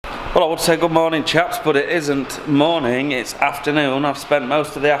Well, I would say good morning, chaps, but it isn't morning, it's afternoon. I've spent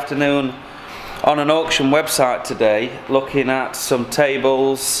most of the afternoon on an auction website today looking at some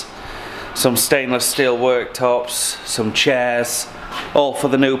tables, some stainless steel worktops, some chairs, all for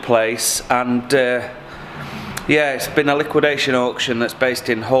the new place. And yeah, it's been a liquidation auction that's based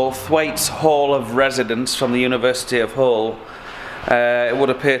in Hull. Thwaites Hall of Residence from the University of Hull. It would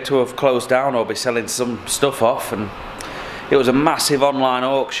appear to have closed down or be selling some stuff off, and it was a massive online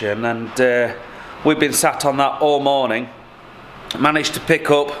auction, and we've been sat on that all morning. Managed to pick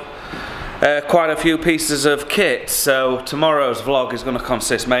up quite a few pieces of kit, so tomorrow's vlog is going to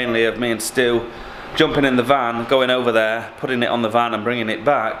consist mainly of me and Stu jumping in the van, going over there, putting it on the van and bringing it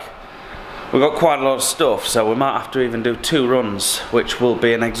back. We've got quite a lot of stuff, so we might have to even do 2 runs, which will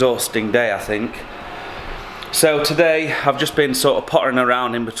be an exhausting day, I think. So today I've just been sort of pottering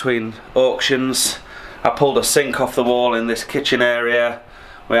around in between auctions. I pulled a sink off the wall in this kitchen area.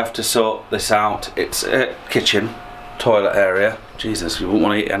 We have to sort this out. It's a kitchen, toilet area. Jesus, you wouldn't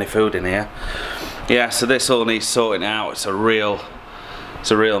want to eat any food in here. Yeah, so this all needs sorting out. It's a real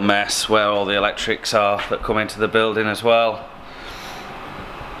mess where all the electrics are that come into the building as well.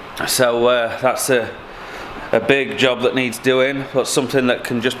 So that's a big job that needs doing, but something that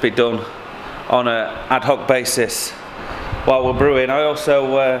can just be done on an ad hoc basis while we're brewing. I also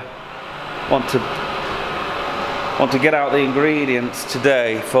want to get out the ingredients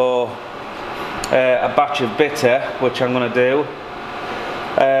today for a batch of bitter, which I'm going to do,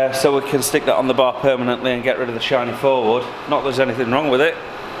 so we can stick that on the bar permanently and get rid of the shiny forward. Not that there's anything wrong with it,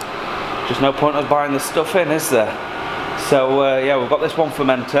 just no point of buying the stuff in, is there? So yeah, we've got this one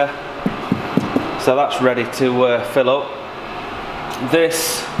fermenter, so that's ready to fill up.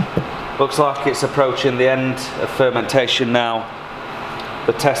 This looks like it's approaching the end of fermentation now,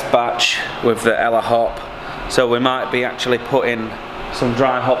 the test batch with the Ella hop. So we might be actually putting some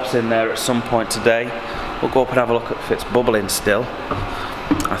dry hops in there at some point today. We'll go up and have a look if it's bubbling still.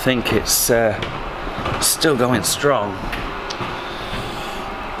 I think it's still going strong.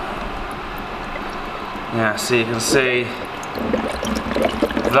 Yeah, so you can see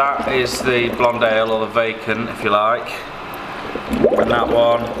that is the blonde ale, or the vacant if you like. And that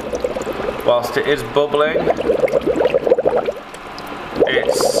one, whilst it is bubbling,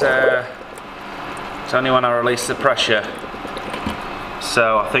 it's only when I release the pressure.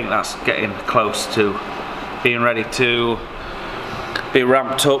 So I think that's getting close to being ready to be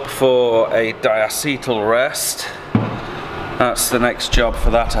ramped up for a diacetyl rest. That's the next job for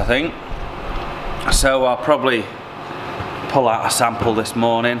that, I think. So I'll probably pull out a sample this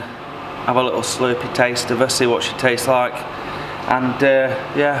morning, have a little slurpy taste of her, see what she tastes like, and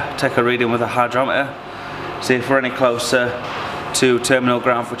yeah, take a reading with a hydrometer, see if we're any closer to terminal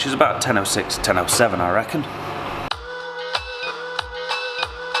ground, which is about 10:06, 10:07 I reckon.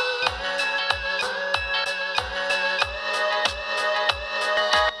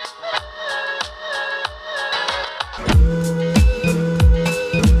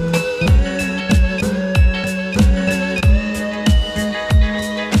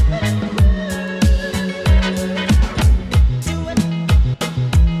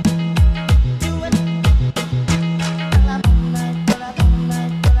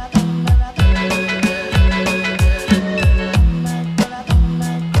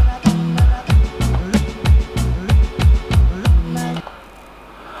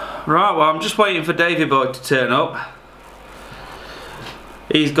 Right, well, I'm just waiting for Davy Boy to turn up.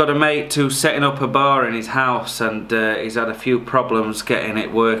 He's got a mate to setting up a bar in his house, and he's had a few problems getting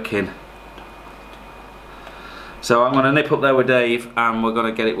it working. So I'm going to nip up there with Dave and we're going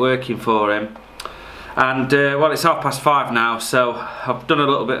to get it working for him. And well, it's 5:30 now, so I've done a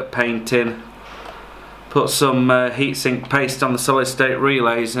little bit of painting, put some heatsink paste on the solid state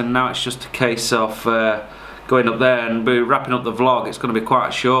relays, and now it's just a case of going up there and be wrapping up the vlog. It's going to be quite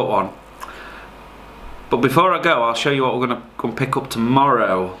a short one. But before I go, I'll show you what we're going to come pick up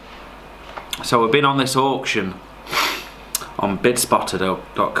tomorrow. So we've been on this auction on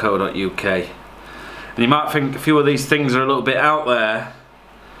bidspotter.co.uk, and you might think a few of these things are a little bit out there,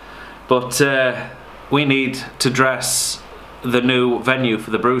 but we need to dress the new venue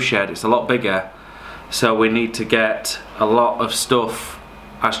for the brew shed. It's a lot bigger, so we need to get a lot of stuff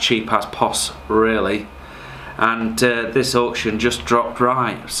as cheap as poss, really. And this auction just dropped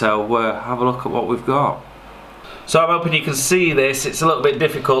right, so have a look at what we've got. So I'm hoping you can see this. It's a little bit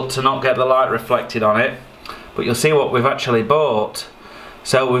difficult to not get the light reflected on it, but you'll see what we've actually bought.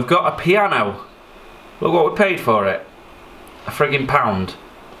 So we've got a piano. Look what we paid for it. A friggin' £1.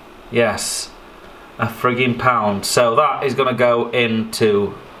 Yes, a friggin' £1. So that is going to go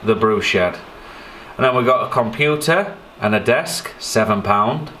into the brew shed. And then we've got a computer and a desk,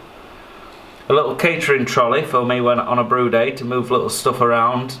 £7. A little catering trolley for me when on a brew day to move little stuff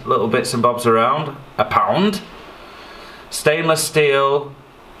around, little bits and bobs around, £1. Stainless steel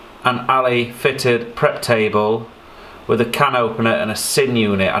and alley fitted prep table with a can opener and a sin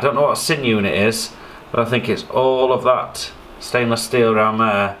unit. I don't know what a sin unit is, but I think it's all of that stainless steel around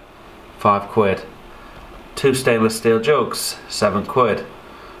there, £5. 2 stainless steel jugs, £7.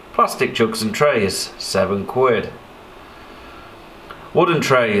 Plastic jugs and trays, £7. Wooden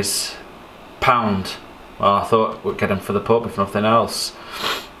trays, £1. Well, I thought we'd get them for the pub if nothing else.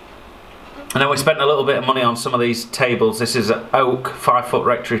 And then we spent a little bit of money on some of these tables. This is an oak 5-foot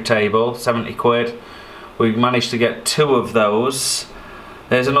rectory table, £70. We managed to get 2 of those.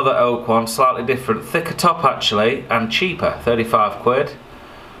 There's another oak one, slightly different, thicker top actually, and cheaper, £35.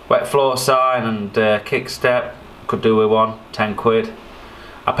 Wet floor sign and kick step, could do with one, £10.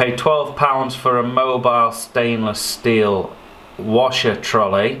 I paid £12 for a mobile stainless steel washer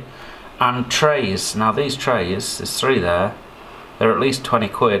trolley and trays. Now these trays, there's 3 there, they're at least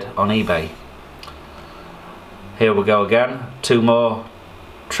 £20 on eBay. Here we go again, 2 more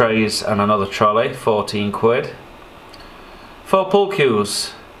trays and another trolley, £14. 4 pool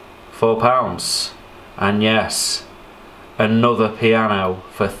cues, £4. And yes, another piano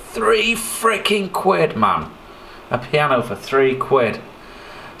for 3 freaking quid, man. A piano for 3 quid.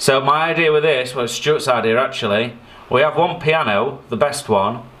 So my idea with this, well, Stuart's idea actually, we have one piano, the best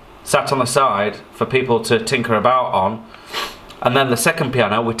one, sat on the side for people to tinker about on, and then the second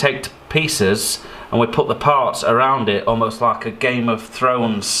piano we take to pieces and we put the parts around it almost like a Game of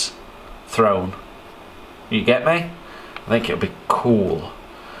Thrones throne. You get me? I think it'll be cool.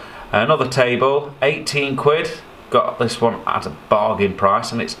 Another table, £18. Got this one at a bargain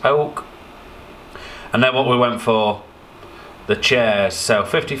price and it's oak. And then what we went for, the chairs. So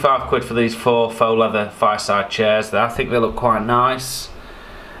 £55 for these 4 faux leather fireside chairs. I think they look quite nice.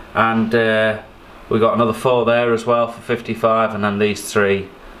 And we got another 4 there as well for £55, and then these 3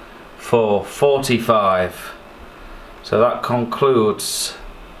 for £45. So that concludes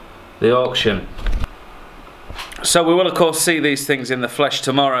the auction. So we will of course see these things in the flesh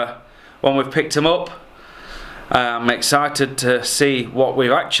tomorrow when we've picked them up. I'm excited to see what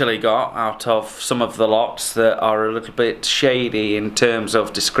we've actually got out of some of the lots that are a little bit shady in terms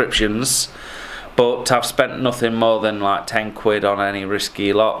of descriptions, but I've spent nothing more than like £10 on any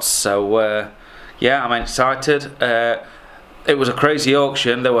risky lots. So yeah, I'm excited. It was a crazy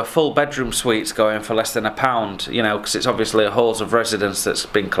auction. There were full bedroom suites going for less than £1, you know, because it's obviously a halls of residence that's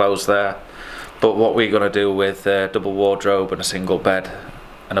been closed there. But what we're going to do with a double wardrobe and a single bed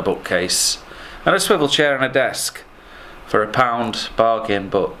and a bookcase and a swivel chair and a desk for £1, bargain.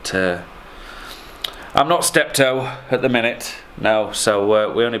 But I'm not steptoe at the minute, no,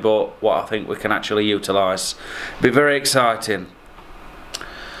 so we only bought what I think we can actually utilise. Be very exciting.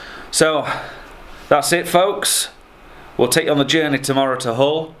 So that's it, folks. We'll take you on the journey tomorrow to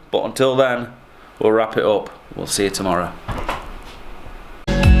Hull, but until then we'll wrap it up. We'll see you tomorrow.